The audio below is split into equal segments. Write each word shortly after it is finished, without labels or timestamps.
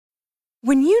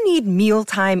When you need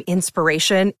mealtime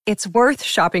inspiration, it's worth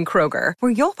shopping Kroger,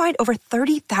 where you'll find over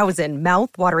 30,000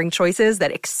 mouth-watering choices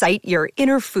that excite your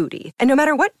inner foodie. And no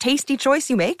matter what tasty choice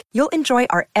you make, you'll enjoy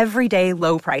our everyday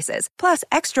low prices, plus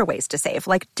extra ways to save,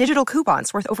 like digital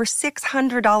coupons worth over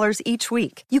 $600 each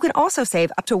week. You can also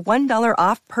save up to $1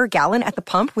 off per gallon at the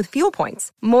pump with fuel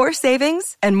points. More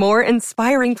savings and more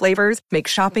inspiring flavors make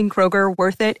shopping Kroger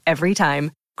worth it every time.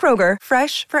 Kroger,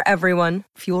 fresh for everyone.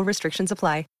 Fuel restrictions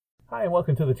apply. Hi, and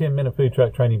welcome to the 10-Minute Food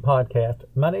Truck Training Podcast.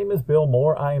 My name is Bill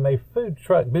Moore. I am a food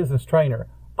truck business trainer,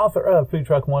 author of Food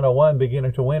Truck 101,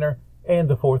 Beginner to Winner, and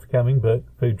the forthcoming book,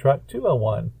 Food Truck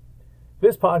 201.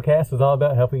 This podcast is all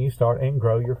about helping you start and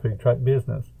grow your food truck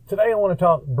business. Today I want to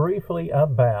talk briefly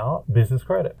about business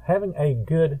credit. Having a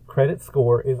good credit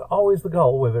score is always the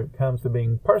goal, whether it comes to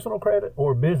being personal credit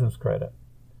or business credit.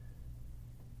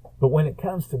 But when it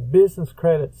comes to business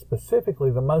credit specifically,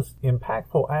 the most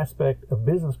impactful aspect of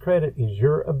business credit is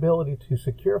your ability to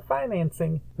secure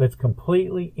financing that's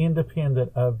completely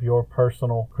independent of your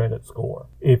personal credit score.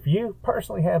 If you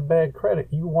personally have bad credit,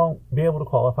 you won't be able to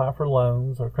qualify for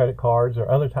loans or credit cards or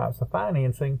other types of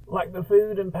financing like the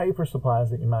food and paper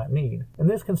supplies that you might need. And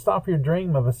this can stop your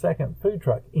dream of a second food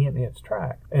truck in its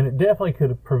tracks. And it definitely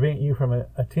could prevent you from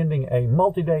attending a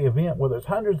multi-day event where there's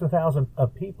hundreds of thousands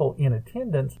of people in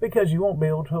attendance, because you won't be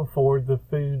able to afford the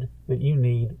food that you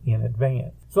need in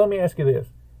advance. So let me ask you this.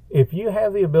 If you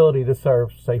have the ability to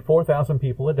serve, say, 4,000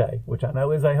 people a day, which I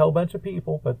know is a whole bunch of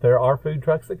people, but there are food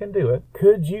trucks that can do it,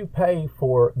 could you pay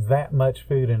for that much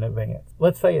food in advance?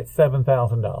 Let's say it's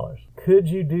 $7,000. Could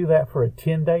you do that for a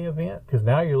 10-day event? Because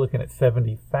now you're looking at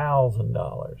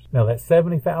 $70,000. Now that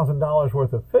 $70,000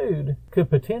 worth of food could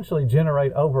potentially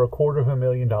generate over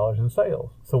 $250,000 in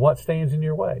sales. So what stands in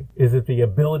your way? Is it the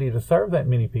ability to serve that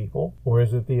many people, or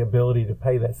is it the ability to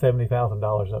pay that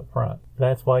 $70,000 up front?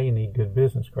 That's why you need good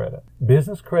business credit.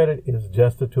 Business credit is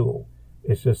just a tool.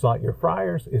 It's just like your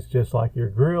fryers. It's just like your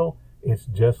grill. It's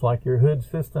just like your hood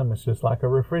system. It's just like a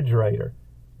refrigerator.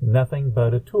 Nothing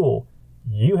but a tool.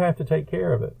 You have to take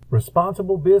care of it.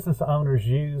 Responsible business owners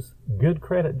use good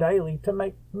credit daily to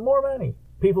make more money.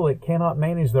 People that cannot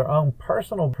manage their own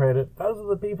personal credit, those are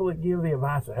the people that give the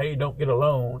advice that, hey, don't get a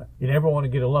loan. You never want to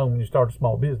get a loan when you start a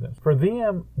small business. For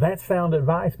them, that's sound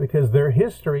advice because their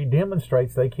history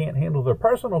demonstrates they can't handle their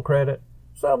personal credit,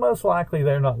 so most likely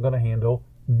they're not going to handle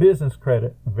business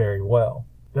credit very well.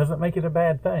 Doesn't make it a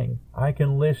bad thing. I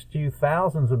can list you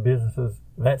thousands of businesses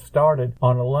that started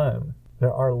on a loan.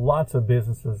 There are lots of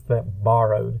businesses that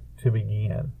borrowed to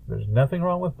begin. There's nothing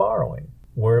wrong with borrowing.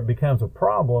 Where it becomes a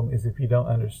problem is if you don't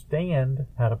understand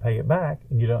how to pay it back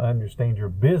and you don't understand your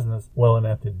business well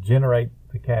enough to generate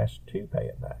the cash to pay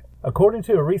it back. According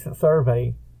to a recent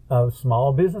survey of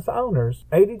small business owners,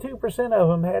 82% of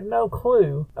them had no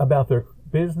clue about their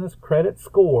business credit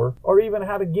score or even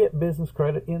how to get business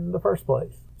credit in the first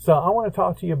place. So I want to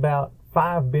talk to you about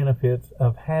 5 benefits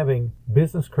of having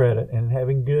business credit and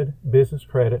having good business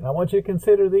credit. And I want you to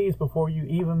consider these before you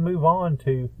even move on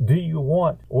to, do you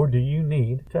want or do you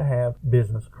need to have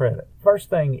business credit? First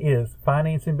thing is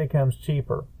financing becomes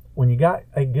cheaper. When you got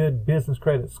a good business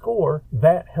credit score,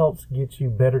 that helps get you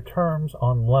better terms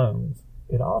on loans.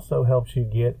 It also helps you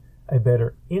get a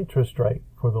better interest rate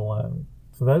for the loan.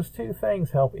 So those two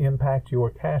things help impact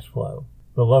your cash flow.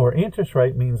 The lower interest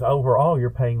rate means overall you're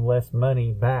paying less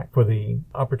money back for the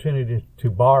opportunity to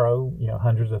borrow,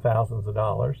 hundreds of thousands of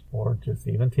dollars or just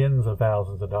even tens of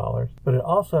thousands of dollars. But it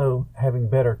also, having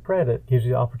better credit, gives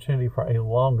you the opportunity for a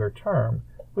longer term,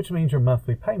 which means your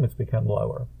monthly payments become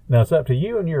lower. Now it's up to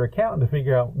you and your accountant to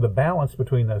figure out the balance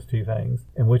between those two things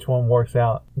and which one works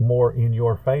out more in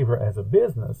your favor as a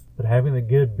business. But having the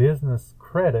good business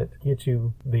credit gets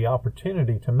you the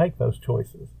opportunity to make those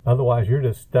choices. Otherwise, you're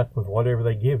just stuck with whatever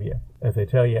they give you. If they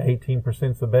tell you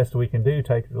 18% is the best we can do,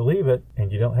 take it or leave it,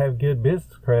 and you don't have good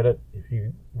business credit, if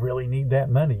you really need that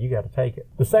money, you got to take it.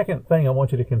 The second thing I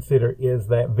want you to consider is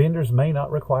that vendors may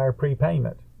not require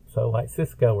prepayment. So like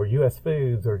Cisco or US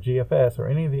Foods or GFS or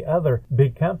any of the other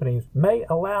big companies may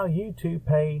allow you to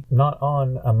pay not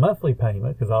on a monthly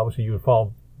payment, because obviously you would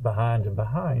fall behind,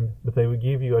 but they would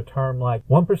give you a term like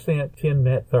 1%, 10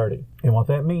 net 30. And what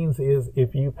that means is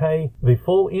if you pay the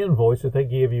full invoice that they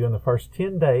give you in the first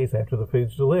 10 days after the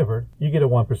food's delivered, you get a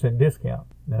 1% discount.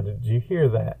 Now, did you hear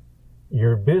that?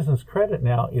 Your business credit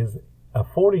now is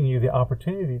affording you the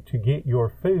opportunity to get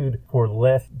your food for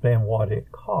less than what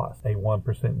it costs, a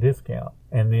 1% discount.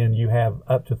 And then you have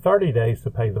up to 30 days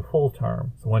to pay the full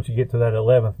term. So once you get to that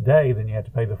 11th day, then you have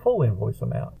to pay the full invoice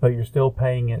amount. But you're still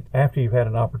paying it after you've had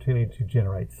an opportunity to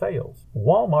generate sales.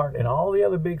 Walmart and all the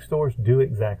other big stores do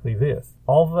exactly this.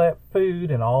 All of that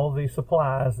food and all of the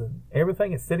supplies and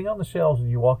everything is sitting on the shelves when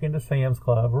you walk into Sam's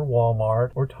Club or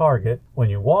Walmart or Target. When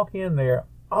you walk in there,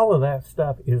 all of that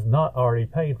stuff is not already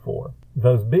paid for.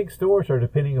 Those big stores are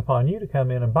depending upon you to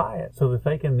come in and buy it so that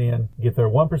they can then get their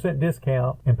 1%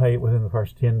 discount and pay it within the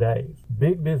first 10 days.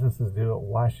 Big businesses do it.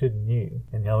 Why shouldn't you?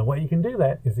 And the only way you can do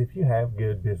that is if you have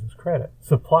good business credit.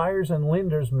 Suppliers and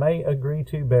lenders may agree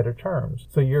to better terms.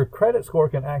 So your credit score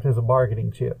can act as a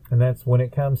bargaining chip. And that's when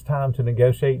it comes time to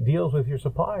negotiate deals with your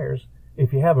suppliers.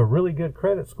 If you have a really good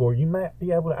credit score, you might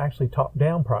be able to actually talk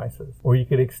down prices, or you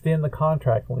could extend the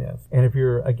contract length. And if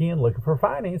you're, again, looking for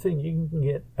financing, you can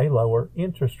get a lower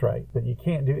interest rate. But you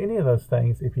can't do any of those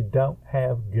things if you don't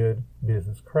have good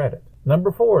business credit.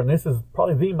 Number 4, and this is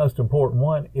probably the most important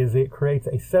one, is it creates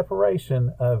a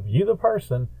separation of you, the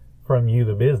person, from you,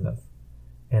 the business.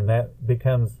 And that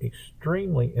becomes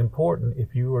extremely important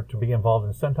if you were to be involved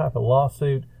in some type of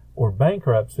lawsuit or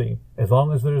bankruptcy. As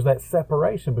long as there's that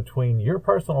separation between your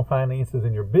personal finances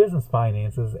and your business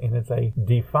finances, and it's a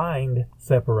defined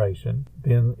separation,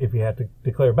 then if you have to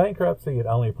declare bankruptcy, it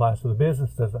only applies to the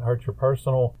business. It doesn't hurt your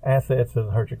personal assets,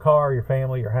 doesn't hurt your car, your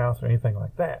family, your house, or anything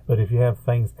like that. But if you have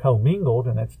things commingled,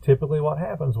 and that's typically what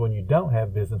happens when you don't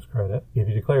have business credit, if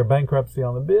you declare bankruptcy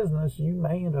on the business, you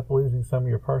may end up losing some of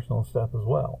your personal stuff as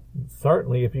well.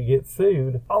 Certainly, if you get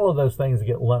sued, all of those things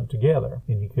get lumped together,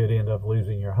 and you could end up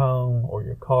losing your home or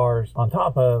your cars on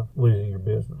top of losing your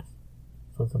business.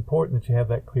 So it's important that you have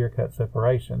that clear-cut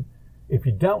separation. If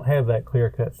you don't have that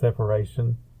clear-cut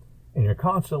separation, and you're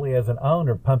constantly as an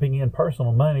owner pumping in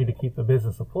personal money to keep the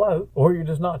business afloat, or you're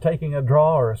just not taking a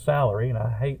draw or a salary, and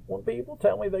I hate when people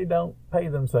tell me they don't pay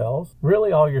themselves,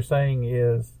 really all you're saying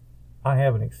is, I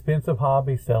have an expensive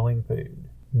hobby selling food.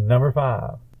 Number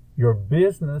 5. Your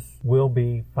business will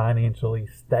be financially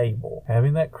stable.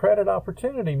 Having that credit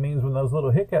opportunity means when those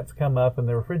little hiccups come up and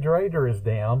the refrigerator is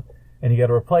down and you got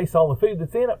to replace all the food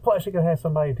that's in it, plus you got to have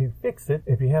somebody to fix it.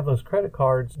 If you have those credit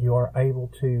cards, you are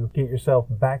able to get yourself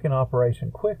back in operation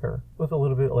quicker with a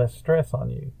little bit less stress on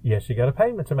you. Yes, you got a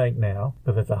payment to make now,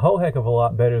 but that's a whole heck of a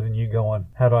lot better than you going,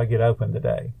 how do I get open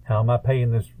today? How am I paying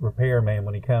this repairman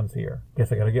when he comes here?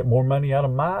 Guess I got to get more money out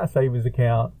of my savings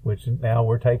account, which now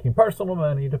we're taking personal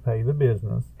money to pay the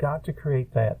business. Got to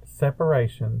create that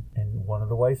separation, and one of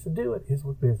the ways to do it is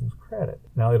with business credit.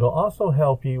 Now, it'll also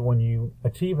help you when you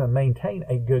achieve and maintain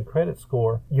a good credit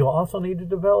score. You'll also need to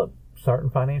develop certain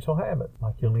financial habits.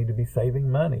 Like you'll need to be saving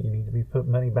money. You need to be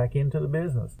putting money back into the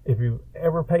business. If you've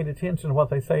ever paid attention to what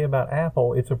they say about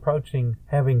Apple, it's approaching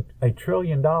having $1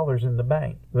 trillion in the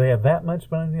bank. They have that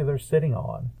much money they're sitting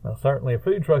on. Now, certainly a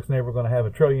food truck's never going to have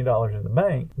 $1 trillion in the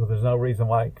bank, but there's no reason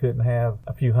why it couldn't have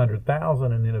a few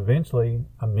 $100,000 and then eventually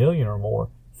 $1 million or more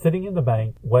sitting in the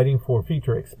bank, waiting for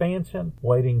future expansion,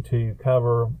 waiting to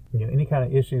cover any kind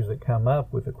of issues that come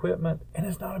up with equipment, and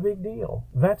it's not a big deal.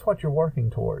 That's what you're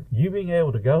working toward. You being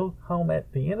able to go home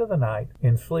at the end of the night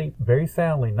and sleep very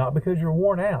soundly, not because you're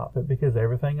worn out, but because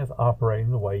everything is operating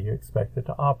the way you expect it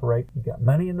to operate. You got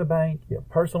money in the bank, you have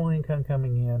personal income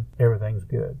coming in, everything's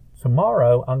good.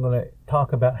 Tomorrow, I'm going to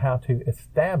talk about how to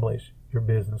establish your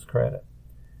business credit.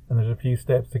 And there's a few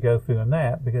steps to go through in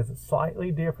that because it's slightly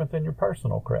different than your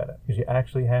personal credit, because you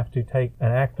actually have to take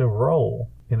an active role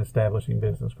in establishing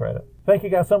business credit. Thank you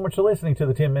guys so much for listening to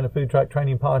the 10-Minute Food Truck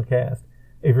Training Podcast.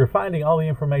 If you're finding all the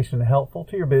information helpful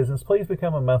to your business, please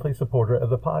become a monthly supporter of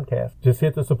the podcast. Just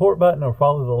hit the support button or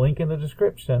follow the link in the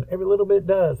description. Every little bit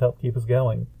does help keep us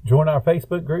going. Join our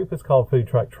Facebook group. It's called Food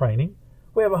Truck Training.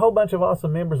 We have a whole bunch of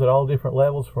awesome members at all different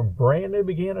levels, from brand new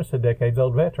beginners to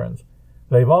decades-old veterans.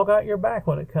 They've all got your back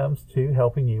when it comes to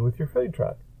helping you with your food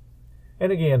truck.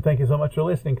 And again, thank you so much for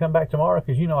listening. Come back tomorrow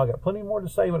because I got plenty more to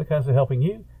say when it comes to helping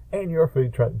you and your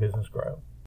food truck business grow.